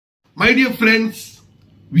My dear friends,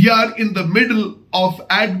 we are in the middle of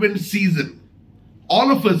Advent season. All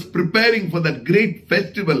of us preparing for that great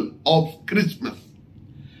festival of Christmas.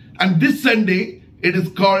 And this Sunday, it is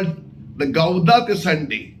called the Gaudate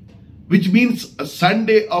Sunday, which means a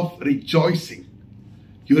Sunday of rejoicing.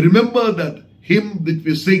 You remember that hymn that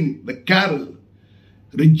we sing, the carol,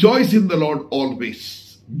 rejoice in the Lord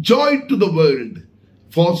always. Joy to the world,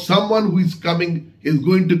 for someone who is coming is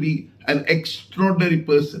going to be an extraordinary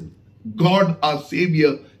person. God, our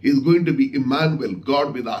Savior, is going to be Emmanuel,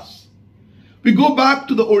 God with us. We go back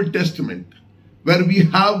to the Old Testament, where we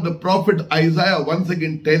have the prophet Isaiah once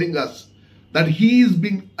again telling us that he is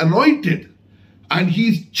being anointed and he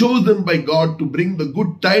is chosen by God to bring the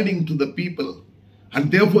good tidings to the people.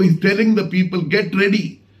 And therefore he's telling the people, get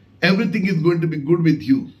ready. Everything is going to be good with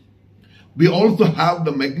you. We also have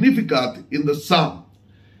the Magnificat in the Psalm,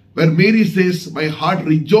 where Mary says, my heart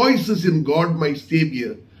rejoices in God my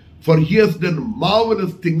Savior, for he has done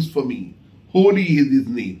marvelous things for me. Holy is his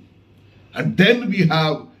name. And then we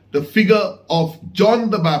have the figure of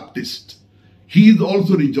John the Baptist. He is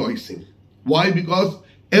also rejoicing. Why? Because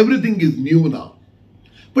everything is new now.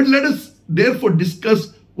 But let us therefore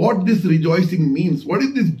discuss what this rejoicing means. What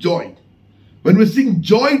is this joy? When we sing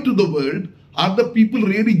joy to the world, are the people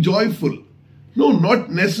really joyful? No,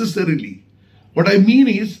 not necessarily. What I mean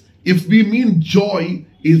is, if we mean joy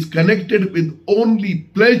is connected with only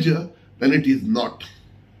pleasure, then it is not.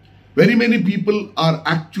 Very many people are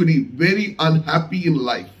actually very unhappy in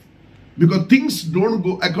life because things don't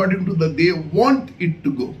go according to the they want it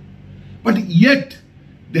to go. But yet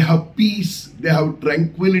they have peace, they have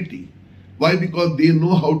tranquility. Why? Because they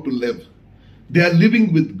know how to live. They are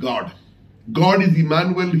living with God. God is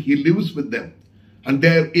Emmanuel, he lives with them, and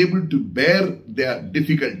they are able to bear their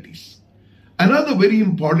difficulties. Another very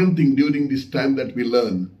important thing during this time that we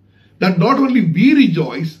learn, that not only we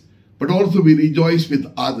rejoice, but also we rejoice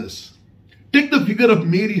with others. Take the figure of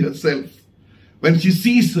Mary herself. When she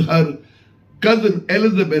sees her cousin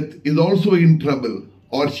Elizabeth is also in trouble,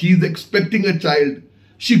 or she is expecting a child,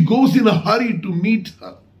 she goes in a hurry to meet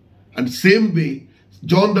her. And same way,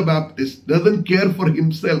 John the Baptist doesn't care for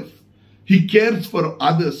himself. He cares for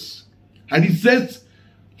others. And he says,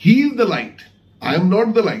 he is the light. I am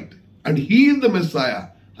not the light. And he is the Messiah.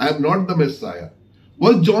 I am not the Messiah.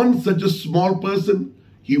 Was John such a small person?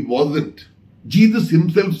 He wasn't. Jesus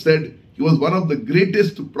himself said he was one of the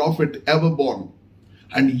greatest prophets ever born.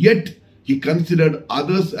 And yet he considered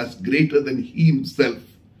others as greater than he himself.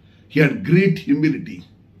 He had great humility.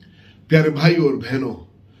 प्यारे भाइयों और बहनों,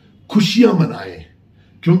 खुशियां मनाएं,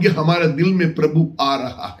 क्योंकि हमारे दिल में प्रभु आ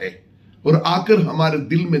रहा है और आकर हमारे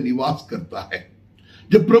दिल में निवास करता है।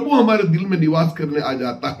 जब प्रभु हमारे दिल में निवास करने आ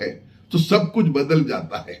जाता है तो सब कुछ बदल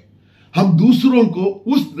जाता है। हम दूसरों को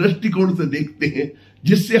उस दृष्टिकोण से देखते हैं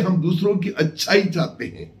जिससे हम दूसरों की अच्छाई चाहते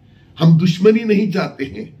हैं। हम दुश्मनी नहीं चाहते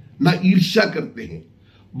हैं, ना ईर्ष्या करते हैं।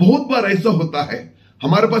 बहुत बार ऐसा होता है,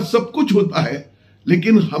 हमारे पास सब कुछ होता है,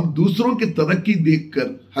 लेकिन हम दूसरों की तरक्की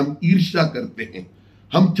देखकर हम ईर्ष्या करते हैं।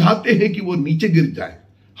 हम चाहते हैं कि वो नीचे गिर जाए,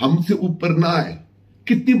 हमसे ऊपर ना आए।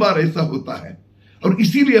 कितनी बार ऐसा होता है, और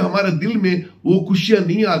इसीलिए हमारे दिल में वो खुशियां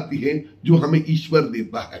नहीं आती हैं जो हमें ईश्वर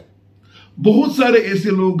देता है। बहुत सारे ऐसे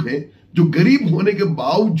लोग हैं जो गरीब होने के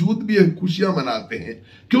बावजूद भी खुशियां मनाते हैं,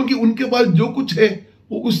 क्योंकि उनके पास जो कुछ है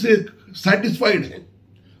वो उससे सेटिस्फाइड है।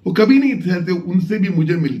 वो कभी नहीं चाहते उनसे भी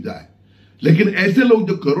मुझे मिल जाए। लेकिन ऐसे लोग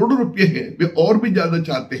जो करोड़ों रुपए हैं, वे और भी ज्यादा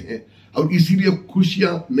चाहते हैं और इसीलिए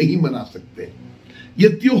खुशियां नहीं मना सकते। ये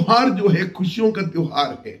त्योहार जो है खुशियों का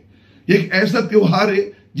त्योहार है। ये एक ऐसा त्योहार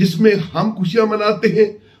है जिसमें हम खुशियां मनाते हैं,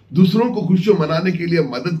 दूसरों को खुशियां मनाने के लिए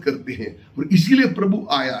मदद करते हैं, और इसीलिए प्रभु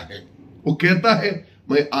आया है। वो कहता है,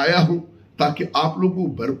 मैं आया हूं ताकि आप लोगों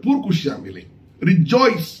को भरपूर खुशियां मिले।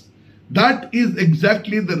 Rejoice. That is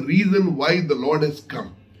exactly the reason why the Lord has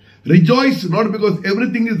come. Rejoice not because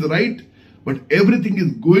everything is right, but everything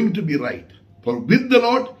is going to be right. For with the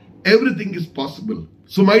Lord, everything is possible.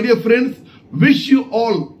 So my dear friends, wish you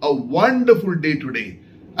all a wonderful day today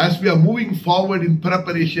as we are moving forward in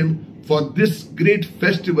preparation for this great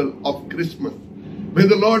festival of Christmas. May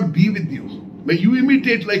the Lord be with you. May you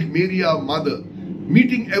imitate like Mary, our mother,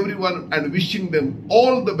 meeting everyone and wishing them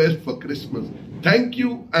all the best for Christmas. Thank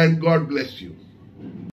you and God bless you.